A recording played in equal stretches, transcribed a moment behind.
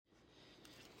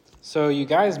So you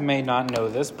guys may not know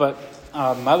this, but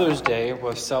Mother's Day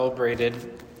was celebrated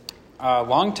a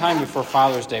long time before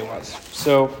Father's Day was.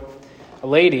 So a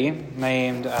lady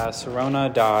named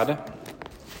Serona Dodd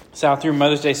sat through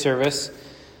Mother's Day service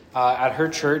at her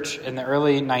church in the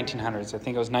early 1900s. I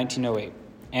think it was 1908.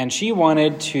 And she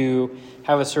wanted to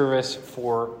have a service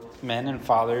for men and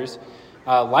fathers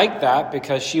like that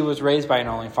because she was raised by an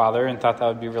only father and thought that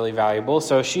would be really valuable.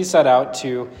 So she set out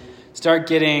to start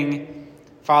getting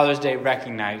Father's Day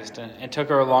recognized. And it took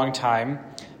her a long time.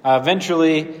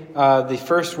 Eventually, the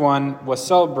first one was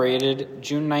celebrated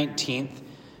June 19th,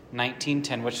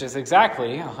 1910, which is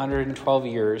exactly 112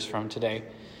 years from today.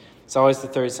 It's always the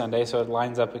third Sunday, so it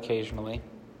lines up occasionally.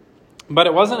 But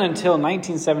it wasn't until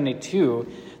 1972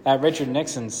 that Richard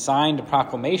Nixon signed a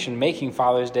proclamation making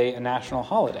Father's Day a national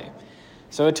holiday.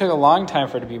 So it took a long time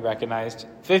for it to be recognized,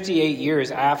 58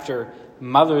 years after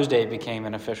Mother's Day became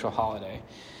an official holiday.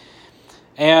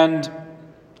 And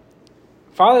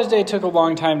Father's Day took a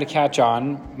long time to catch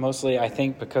on, mostly, I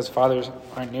think, because fathers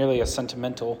aren't nearly as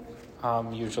sentimental,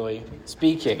 usually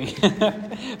speaking.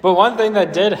 But one thing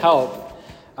that did help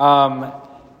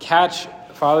catch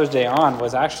Father's Day on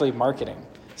was actually marketing.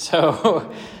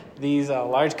 So these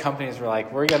large companies were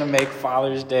like, we're going to make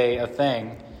Father's Day a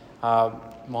thing.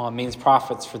 Well, it means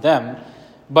profits for them.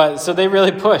 But so they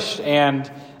really pushed.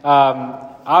 And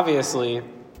obviously,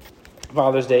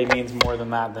 Father's Day means more than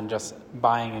that, than just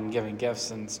buying and giving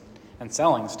gifts and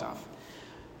selling stuff.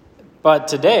 But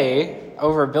today,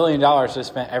 over $1 billion is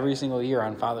spent every single year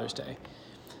on Father's Day.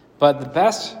 But the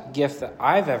best gift that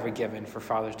I've ever given for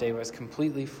Father's Day was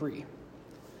completely free,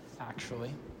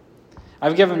 actually.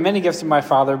 I've given many gifts to my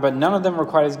father, but none of them were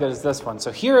quite as good as this one.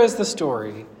 So here is the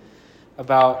story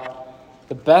about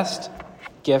the best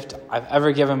gift I've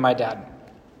ever given my dad.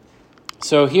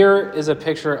 So here is a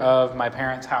picture of my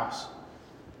parents' house.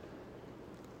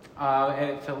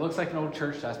 If it looks like an old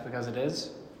church, that's because it is.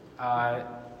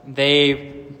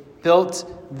 They built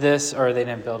this, or they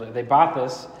didn't build it. They bought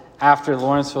this after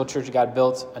Lawrenceville Church of God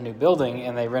built a new building,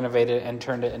 and they renovated it and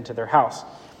turned it into their house.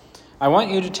 I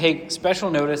want you to take special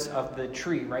notice of the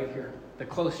tree right here, the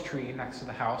close tree next to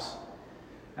the house.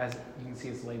 As you can see,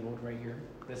 it's labeled right here.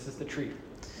 This is the tree.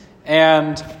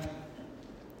 And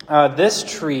this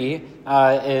tree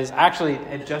is actually,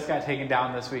 it just got taken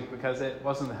down this week because it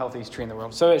wasn't the healthiest tree in the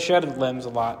world. So it shedded limbs a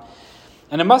lot.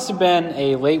 And it must have been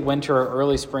a late winter or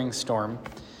early spring storm.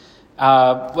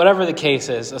 Whatever the case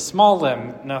is, a small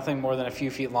limb, nothing more than a few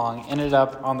feet long, ended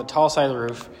up on the tall side of the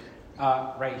roof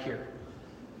right here.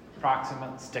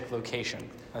 Approximate stick location,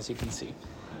 as you can see.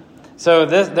 So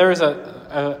there's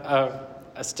a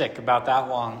stick about that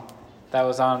long that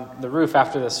was on the roof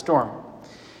after the storm.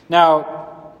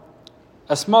 Now,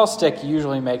 a small stick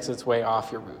usually makes its way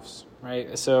off your roofs,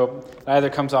 right? So it either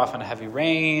comes off in a heavy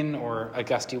rain or a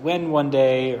gusty wind one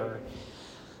day, or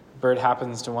a bird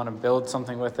happens to want to build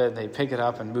something with it. They pick it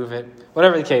up and move it.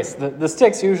 Whatever the case, the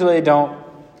sticks usually the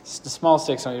small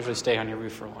sticks don't usually stay on your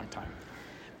roof for a long time.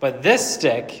 But this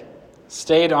stick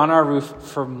stayed on our roof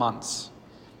for months,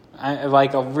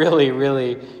 like a really,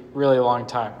 really, really long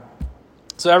time.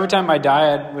 So every time my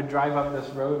dad would drive up this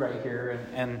road right here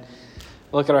and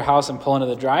look at our house and pull into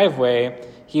the driveway,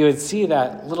 he would see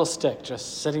that little stick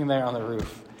just sitting there on the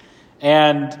roof.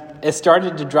 And it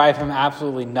started to drive him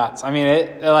absolutely nuts. I mean,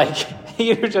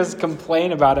 he would just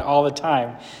complain about it all the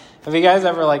time. Have you guys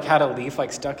ever had a leaf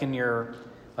stuck in your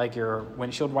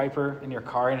windshield wiper in your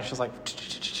car, and it's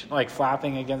just like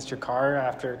flapping against your car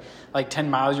after 10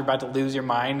 miles? You're about to lose your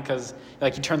mind because you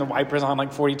turn the wipers on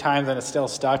 40 times and it's still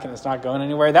stuck and it's not going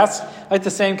anywhere. That's the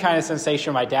same kind of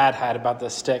sensation my dad had about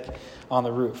this stick on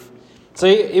the roof. So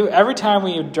every time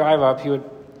we would drive up, he'd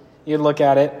look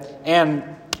at it,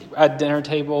 and at dinner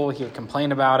table he would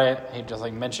complain about it. He'd just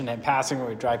mention it in passing when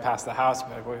we'd drive past the house. He'd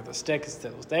be like, look at the stick, it's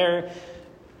still there.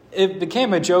 It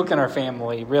became a joke in our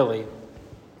family, really.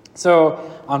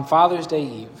 So on Father's Day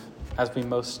Eve, as we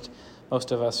most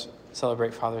of us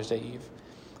celebrate Father's Day Eve,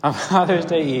 on Father's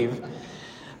Day Eve,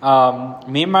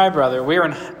 me and my brother,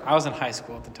 I was in high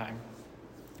school at the time.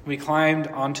 We climbed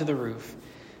onto the roof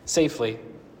safely.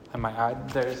 I might add,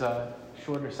 there's a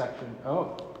shorter section.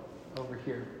 Oh, over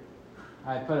here.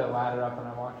 I put a ladder up and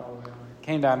I walked all the way over.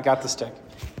 Came down, got the stick.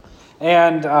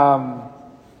 And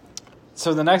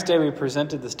so the next day we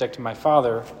presented the stick to my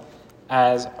father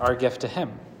as our gift to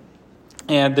him.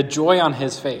 And the joy on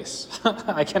his face,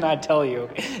 I cannot tell you.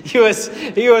 He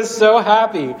was so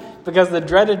happy because the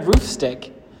dreaded roof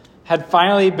stick had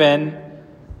finally been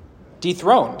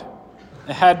dethroned.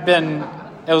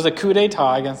 It was a coup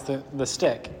d'etat against the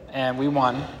stick, and we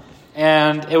won.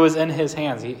 And it was in his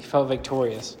hands. He felt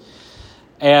victorious.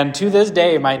 And to this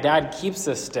day, my dad keeps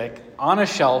this stick on a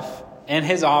shelf in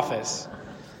his office.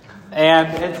 And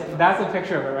that's a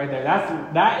picture of it right there.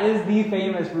 That is the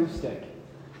famous roof stick.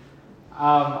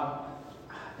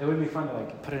 It would be fun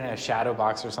to put it in a shadow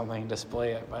box or something and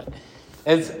display it. But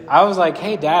I was like,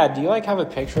 hey, Dad, do you have a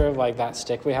picture of that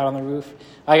stick we had on the roof?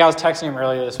 I was texting him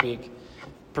earlier this week,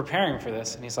 preparing for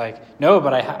this, and he's like, no,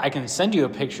 but I can send you a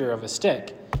picture of a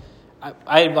stick.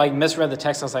 I misread the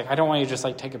text. I was like, I don't want you to just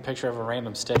take a picture of a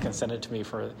random stick and send it to me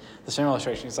for the sermon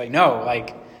illustration. He's like, no,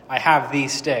 I have the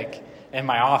stick in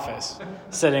my office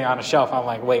sitting on a shelf. I'm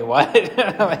like, wait, what?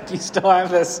 You still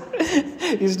have this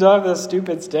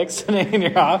stupid stick sitting in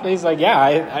your office? He's like, yeah,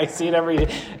 I see it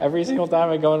every single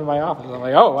time I go into my office. I'm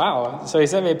like, oh, wow. So he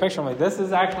sent me a picture. I'm like, this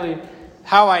is actually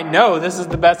how I know this is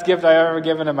the best gift I've ever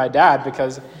given to my dad,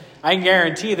 because I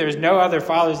guarantee there's no other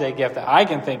Father's Day gift that I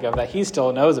can think of that he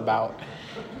still knows about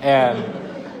and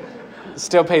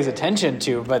still pays attention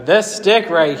to. But this stick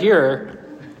right here,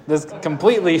 this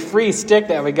completely free stick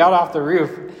that we got off the roof,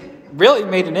 really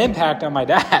made an impact on my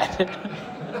dad.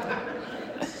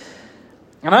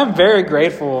 And I'm very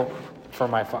grateful for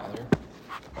my father.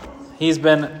 He's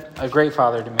been a great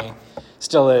father to me,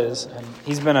 still is, and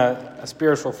he's been a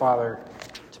spiritual father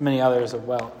to many others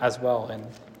as well. And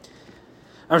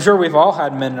I'm sure we've all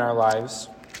had men in our lives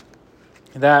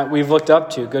that we've looked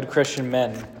up to, good Christian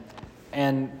men.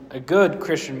 And a good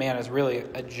Christian man is really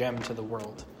a gem to the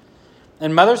world.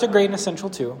 And mothers are great and essential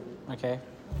too, okay?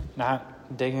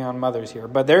 Not digging on mothers here.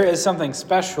 But there is something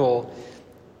special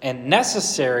and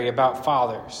necessary about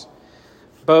fathers,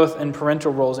 both in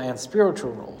parental roles and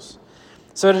spiritual roles.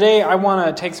 So today I want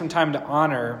to take some time to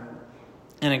honor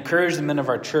and encourage the men of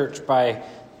our church by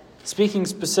speaking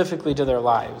specifically to their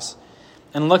lives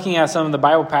and looking at some of the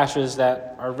Bible passages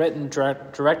that are written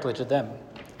directly to them.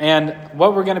 And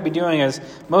what we're going to be doing is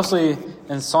mostly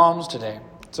in Psalms today.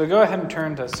 So go ahead and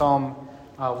turn to Psalm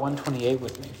 128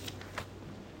 with me.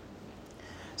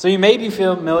 So you may be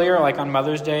familiar, on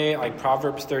Mother's Day,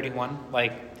 Proverbs 31,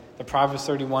 the Proverbs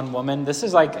 31 woman. This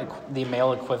is the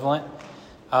male equivalent.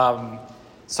 Psalm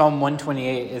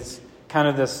 128 is kind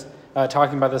of this,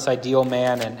 talking about this ideal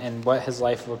man and what his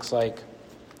life looks like.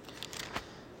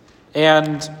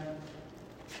 And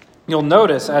you'll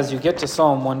notice as you get to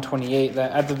Psalm 128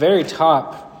 that at the very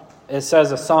top it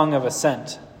says a song of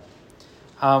ascent,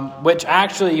 which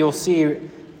actually you'll see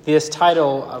this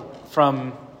title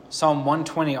from Psalm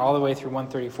 120 all the way through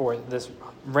 134. This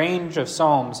range of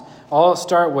psalms all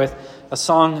start with a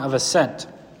song of ascent.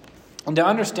 And to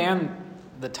understand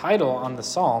the title on the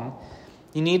psalm,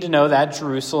 you need to know that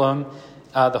Jerusalem,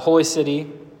 the holy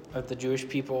city of the Jewish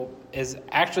people, is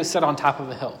actually set on top of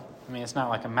a hill. I mean, it's not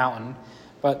like a mountain,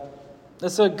 but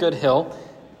it's a good hill.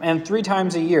 And 3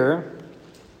 times a year,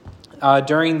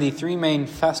 during the 3 main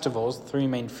festivals, 3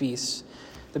 main feasts,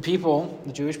 the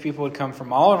Jewish people would come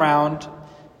from all around,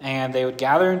 and they would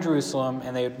gather in Jerusalem,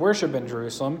 and they would worship in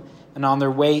Jerusalem. And on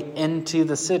their way into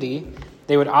the city,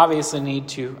 they would obviously need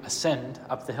to ascend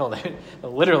up the hill. They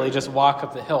would literally just walk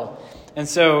up the hill. And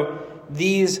so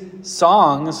these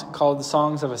songs, called the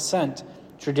Songs of Ascent,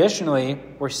 traditionally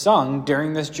were sung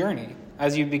during this journey.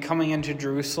 As you'd be coming into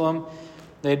Jerusalem,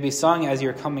 they'd be sung as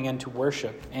you're coming into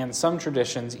worship. And some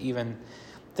traditions even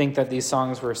think that these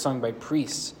songs were sung by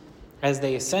priests as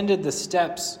they ascended the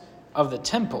steps of the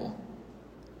temple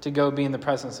to go be in the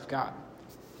presence of God.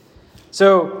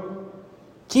 So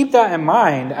keep that in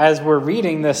mind as we're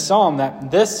reading this psalm,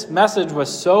 that this message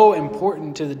was so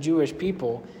important to the Jewish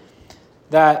people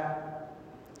that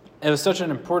it was such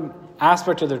an important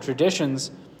aspect of their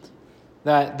traditions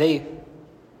that they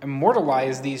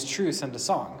immortalized these truths into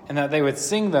song, and that they would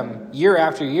sing them year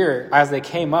after year as they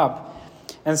came up.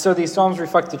 And so these psalms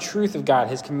reflect the truth of God,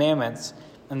 his commandments,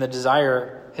 and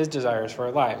his desires for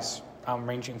our lives,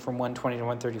 ranging from 120 to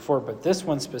 134. But this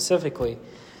one specifically,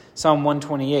 Psalm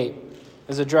 128,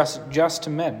 is addressed just to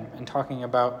men and talking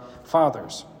about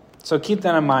fathers. So keep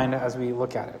that in mind as we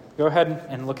look at it. Go ahead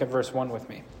and look at verse 1 with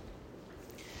me.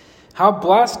 How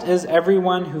blessed is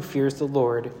everyone who fears the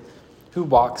Lord, who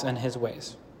walks in his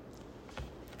ways.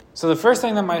 So the first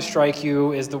thing that might strike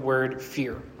you is the word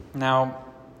fear. Now,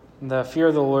 the fear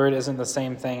of the Lord isn't the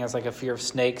same thing as a fear of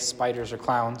snakes, spiders, or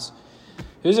clowns.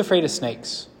 Who's afraid of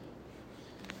snakes?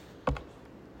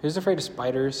 Who's afraid of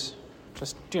spiders?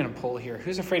 Just doing a poll here.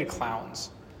 Who's afraid of clowns?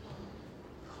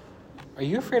 Are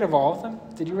you afraid of all of them?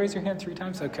 Did you raise your hand 3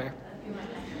 times? Okay.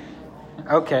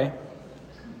 Okay.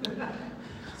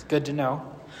 It's good to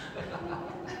know.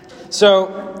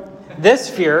 So, this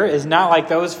fear is not like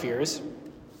those fears.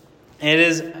 It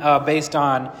is based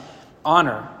on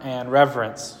honor and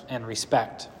reverence and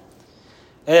respect.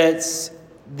 It's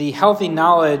the healthy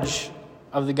knowledge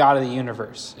of the God of the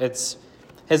universe. It's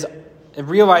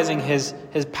realizing his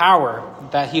power,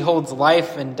 that he holds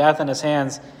life and death in his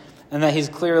hands, and that he's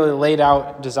clearly laid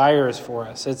out desires for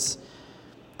us. It's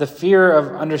the fear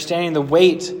of understanding the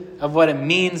weight of what it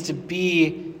means to be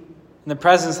in the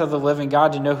presence of the living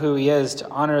God, to know who he is, to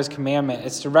honor his commandment.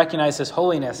 It's to recognize his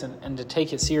holiness and to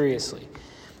take it seriously.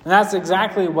 And that's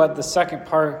exactly what the second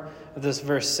part of this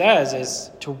verse says,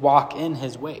 is to walk in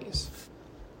his ways.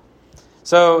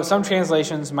 So some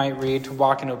translations might read to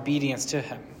walk in obedience to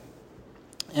him.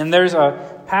 And there's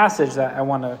a passage that I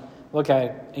want to look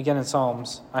at again in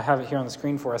Psalms. I have it here on the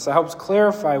screen for us. It helps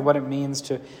clarify what it means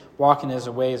to walk in his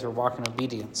ways or walk in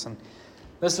obedience. And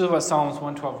this is what Psalms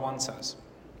 112:1 says.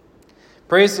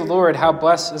 Praise the Lord, how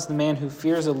blessed is the man who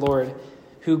fears the Lord,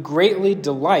 who greatly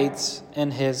delights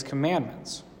in his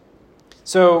commandments.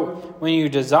 So when you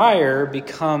desire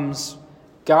becomes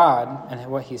God and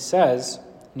what he says,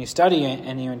 and you study it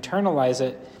and you internalize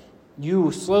it,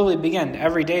 you slowly begin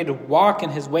every day to walk in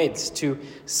his ways, to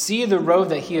see the road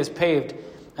that he has paved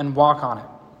and walk on it.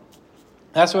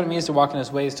 That's what it means to walk in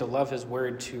his ways, to love his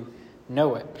word, to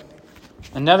know it.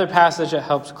 Another passage that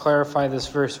helps clarify this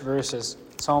verse is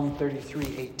Psalm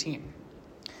 33:18.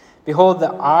 Behold,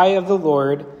 the eye of the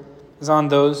Lord is on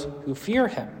those who fear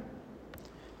him,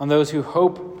 on those who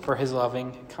hope for his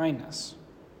loving kindness,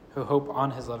 who hope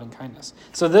on his loving kindness.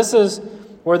 So this is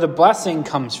where the blessing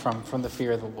comes from the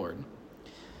fear of the Lord.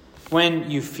 When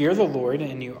you fear the Lord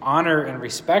and you honor and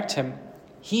respect him,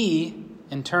 he,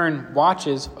 in turn,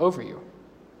 watches over you.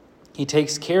 He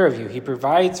takes care of you. He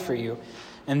provides for you.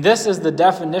 And this is the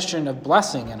definition of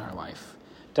blessing in our life,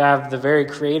 to have the very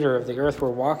creator of the earth we're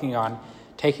walking on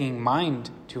taking mind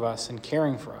to us and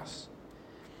caring for us.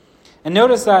 And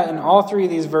notice that in all three of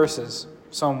these verses,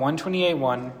 Psalm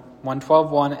 128:1,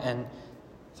 112:1, and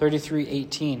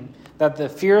 33:18, that the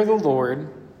fear of the Lord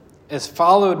is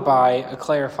followed by a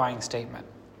clarifying statement.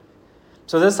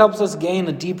 So this helps us gain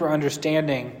a deeper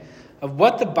understanding of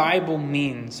what the Bible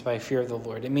means by fear of the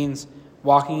Lord. It means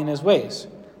walking in his ways,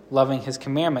 loving his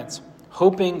commandments,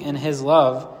 hoping in his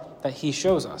love that he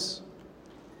shows us.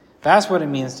 That's what it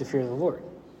means to fear the Lord.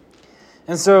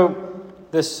 And so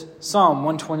this Psalm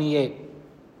 128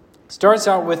 starts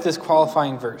out with this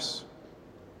qualifying verse.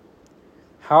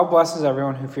 How blessed is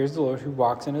everyone who fears the Lord, who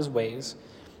walks in his ways.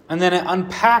 And then it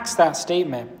unpacks that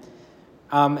statement.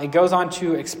 It goes on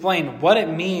to explain what it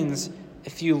means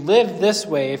if you live this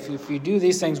way, if you do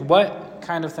these things, what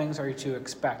kind of things are you to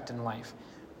expect in life?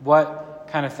 What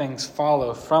kind of things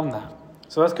follow from that?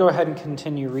 So let's go ahead and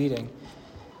continue reading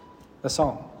the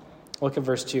psalm. Look at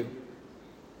verse 2.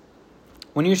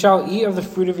 When you shall eat of the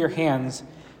fruit of your hands,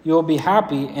 you will be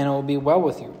happy, and it will be well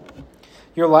with you.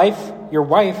 Your wife,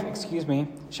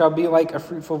 shall be like a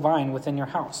fruitful vine within your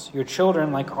house, your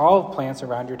children like olive plants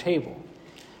around your table.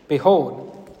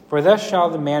 Behold, for thus shall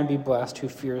the man be blessed who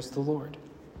fears the Lord.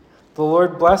 The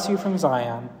Lord bless you from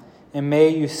Zion, and may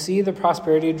you see the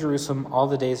prosperity of Jerusalem all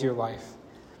the days of your life.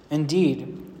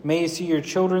 Indeed, may you see your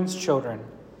children's children.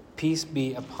 Peace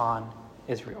be upon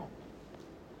Israel.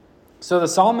 So the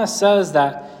psalmist says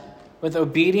that with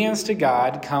obedience to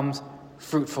God comes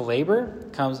fruitful labor,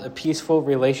 comes a peaceful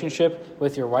relationship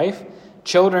with your wife,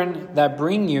 children that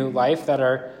bring you life, that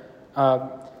are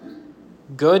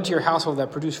good to your household,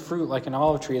 that produce fruit like an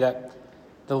olive tree, that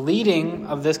the leading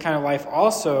of this kind of life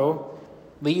also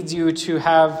leads you to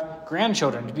have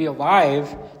grandchildren, to be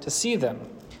alive, to see them.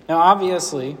 Now,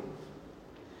 obviously,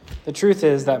 the truth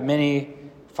is that many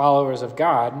followers of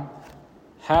God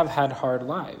have had hard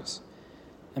lives,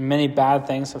 and many bad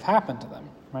things have happened to them,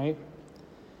 right?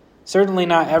 Certainly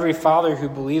not every father who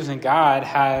believes in God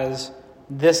has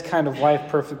this kind of life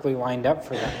perfectly lined up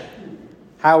for them.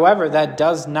 However, that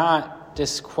does not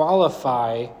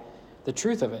disqualify the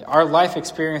truth of it. Our life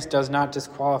experience does not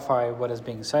disqualify what is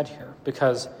being said here,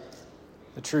 because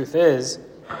the truth is,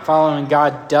 following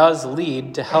God does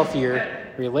lead to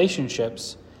healthier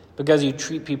relationships because you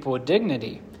treat people with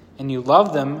dignity and you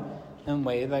love them in a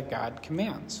way that God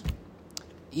commands,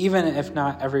 even if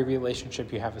not every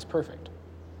relationship you have is perfect.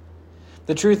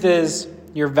 The truth is,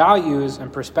 your values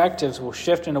and perspectives will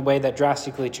shift in a way that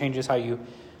drastically changes how you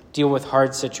deal with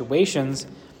hard situations,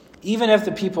 even if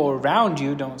the people around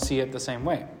you don't see it the same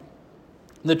way.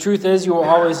 The truth is, you will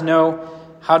always know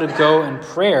how to go in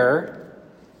prayer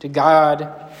to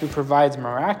God who provides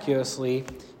miraculously,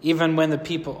 even when the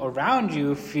people around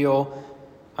you feel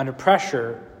under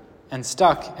pressure and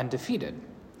stuck and defeated.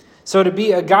 So to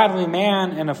be a godly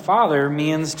man and a father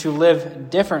means to live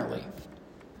differently.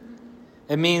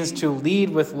 It means to lead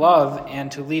with love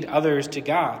and to lead others to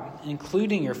God,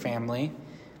 including your family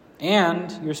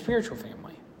and your spiritual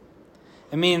family.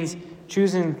 It means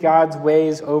choosing God's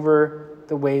ways over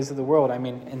the ways of the world. I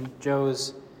mean, in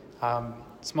Joe's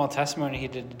small testimony he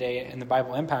did today in the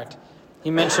Bible Impact,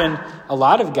 he mentioned a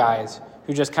lot of guys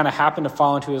who just kind of happened to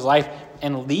fall into his life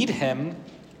and lead him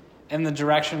in the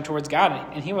direction towards God.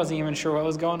 And he wasn't even sure what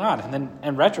was going on. And then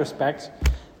in retrospect,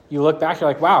 you look back, you're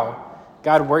like, wow,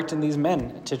 God worked in these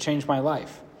men to change my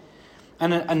life.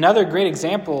 And another great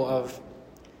example of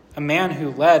a man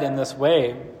who led in this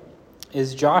way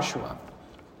is Joshua.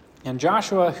 And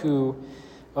Joshua, who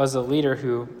was a leader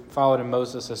who followed in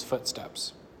Moses'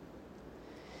 footsteps.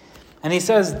 And he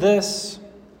says this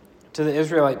to the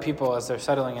Israelite people as they're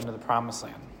settling into the promised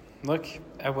land. Look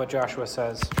at what Joshua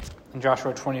says in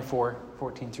Joshua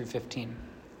 24:14-15.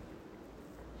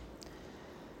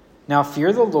 Now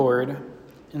fear the Lord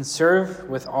and serve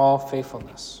with all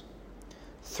faithfulness.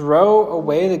 Throw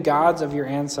away the gods of your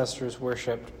ancestors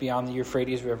worshipped beyond the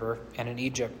Euphrates River and in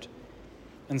Egypt,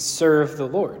 and serve the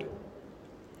Lord.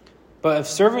 But if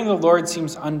serving the Lord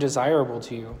seems undesirable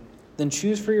to you, then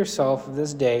choose for yourself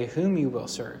this day whom you will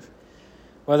serve,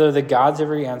 whether the gods of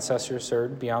your ancestors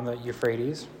served beyond the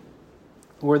Euphrates,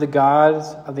 or the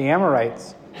gods of the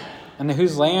Amorites, in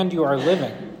whose land you are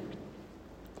living.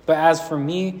 But as for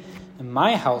me and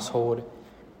my household,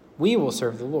 we will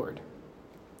serve the Lord.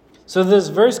 So this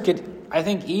verse could, I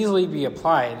think, easily be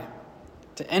applied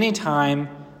to any time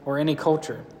or any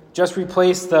culture. Just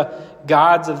replace the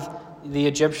gods of the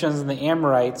Egyptians and the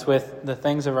Amorites with the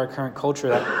things of our current culture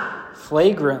that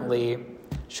flagrantly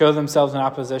show themselves in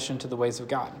opposition to the ways of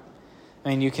God. I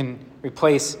mean, you can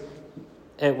replace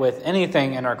it with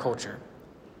anything in our culture.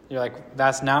 You're like,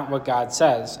 that's not what God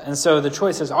says. And so the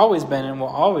choice has always been and will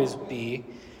always be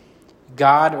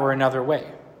God or another way,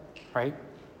 right?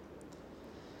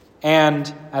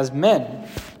 And as men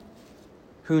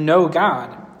who know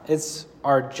God, it's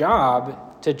our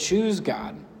job to choose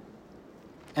God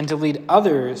and to lead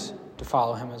others to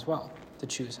follow him as well, to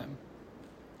choose him.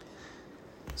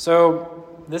 So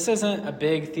this isn't a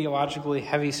big theologically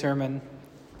heavy sermon,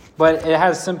 but it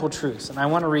has simple truths, and I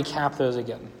want to recap those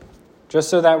again, just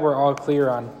so that we're all clear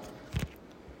on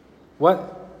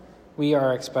what we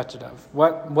are expected of,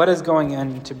 what is going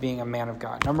into being a man of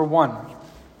God. Number one,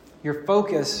 your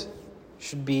focus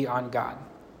should be on God.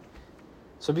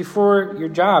 So before your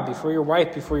job, before your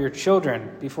wife, before your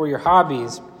children, before your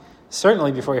hobbies,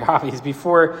 certainly before your hobbies,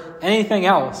 before anything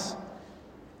else,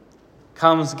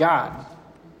 comes God.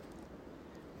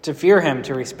 To fear him,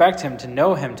 to respect him, to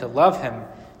know him, to love him,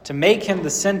 to make him the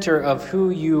center of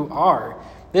who you are.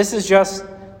 This is just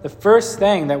the first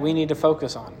thing that we need to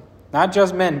focus on. Not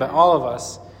just men, but all of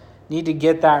us need to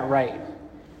get that right.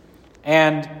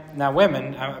 And now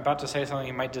women, I'm about to say something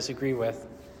you might disagree with,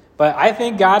 but I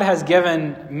think God has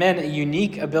given men a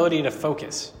unique ability to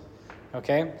focus.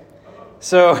 Okay?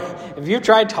 So if you've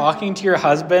tried talking to your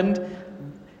husband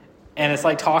and it's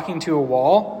like talking to a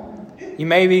wall, you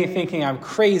may be thinking I'm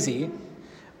crazy,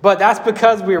 but that's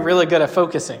because we're really good at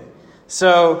focusing.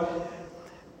 So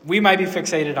we might be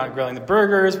fixated on grilling the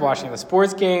burgers, watching the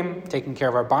sports game, taking care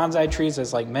of our bonsai trees,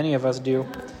 as like many of us do.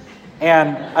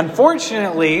 And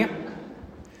unfortunately,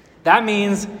 that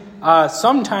means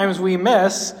sometimes we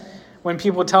miss when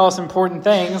people tell us important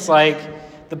things like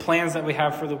the plans that we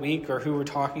have for the week or who we're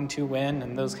talking to when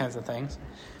and those kinds of things.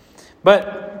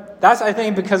 But that's, I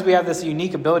think, because we have this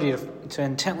unique ability to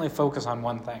intently focus on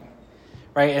one thing,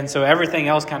 right? And so everything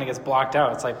else kind of gets blocked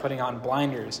out. It's like putting on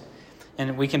blinders,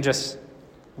 and we can just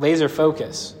laser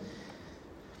focus.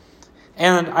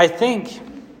 And I think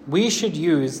we should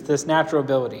use this natural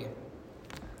ability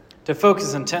to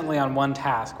focus intently on one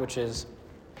task, which is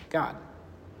God.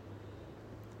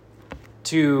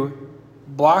 To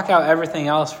block out everything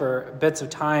else for bits of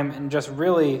time and just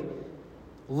really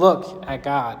look at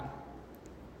God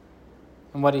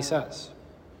and what he says.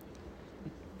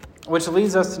 Which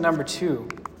leads us to number 2,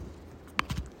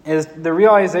 is the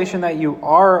realization that you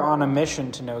are on a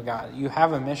mission to know God. You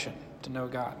have a mission to know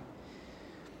God.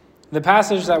 The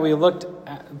passages that we looked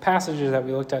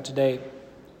at today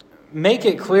make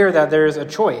it clear that there is a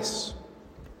choice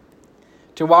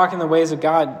to walk in the ways of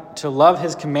God, to love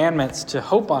his commandments, to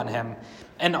hope on him.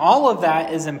 And all of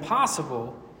that is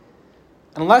impossible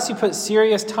unless you put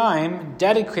serious time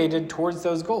dedicated towards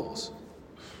those goals.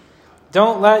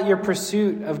 Don't let your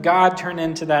pursuit of God turn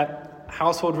into that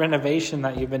household renovation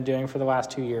that you've been doing for the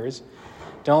last 2 years.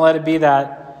 Don't let it be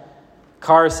that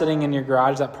car sitting in your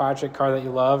garage, that project car that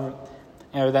you love,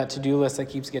 or that to-do list that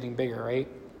keeps getting bigger, right?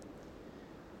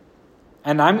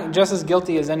 And I'm just as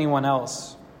guilty as anyone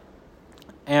else.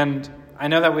 And I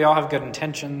know that we all have good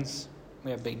intentions.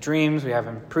 We have big dreams. We have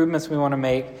improvements we want to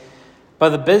make.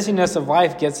 But the busyness of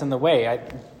life gets in the way.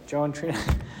 Joe and Trina,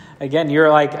 again, you're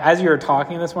like, as you were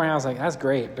talking this morning, I was like, that's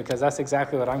great, because that's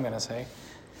exactly what I'm going to say,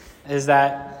 is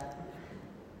that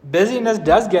busyness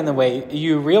does get in the way.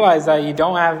 You realize that you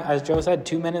don't have, as Joe said,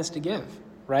 2 minutes to give,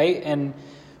 right? And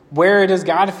where does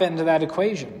God fit into that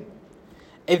equation?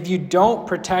 If you don't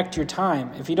protect your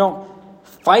time, if you don't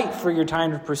fight for your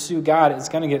time to pursue God, it's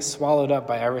going to get swallowed up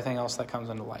by everything else that comes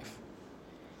into life.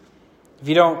 If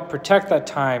you don't protect that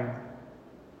time,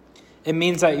 it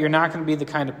means that you're not going to be the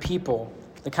kind of people,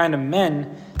 the kind of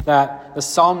men that the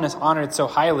psalmist honored so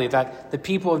highly, that the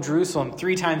people of Jerusalem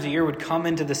 3 times a year would come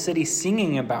into the city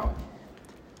singing about.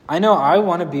 I know I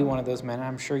want to be one of those men, and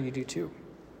I'm sure you do too.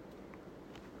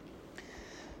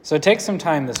 So take some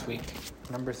time this week.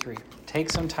 Number 3,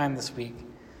 take some time this week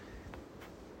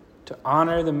to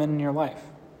honor the men in your life.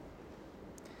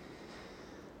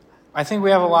 I think we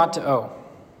have a lot to owe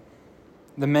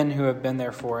the men who have been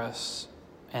there for us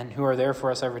and who are there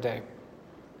for us every day.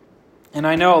 And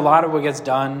I know a lot of what gets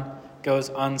done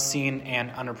goes unseen and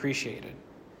unappreciated.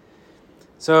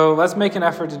 So let's make an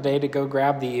effort today to go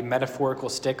grab the metaphorical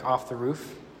stick off the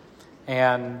roof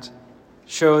and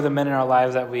show the men in our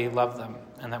lives that we love them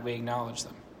and that we acknowledge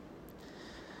them.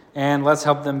 And let's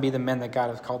help them be the men that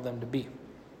God has called them to be.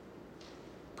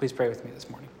 Please pray with me this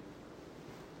morning.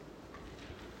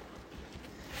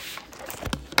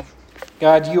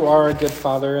 God, you are a good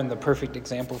Father and the perfect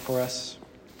example for us.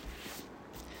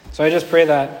 So I just pray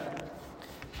that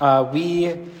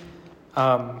we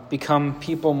become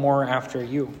people more after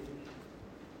you,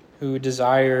 who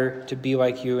desire to be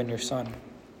like you and your Son.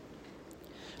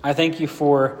 I thank you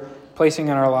for placing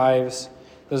in our lives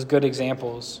those good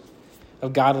examples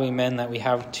of godly men that we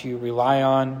have to rely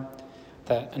on,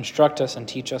 that instruct us and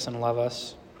teach us and love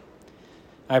us.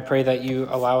 I pray that you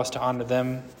allow us to honor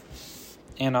them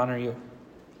and honor you.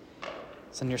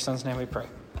 It's in your Son's name we pray.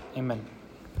 Amen.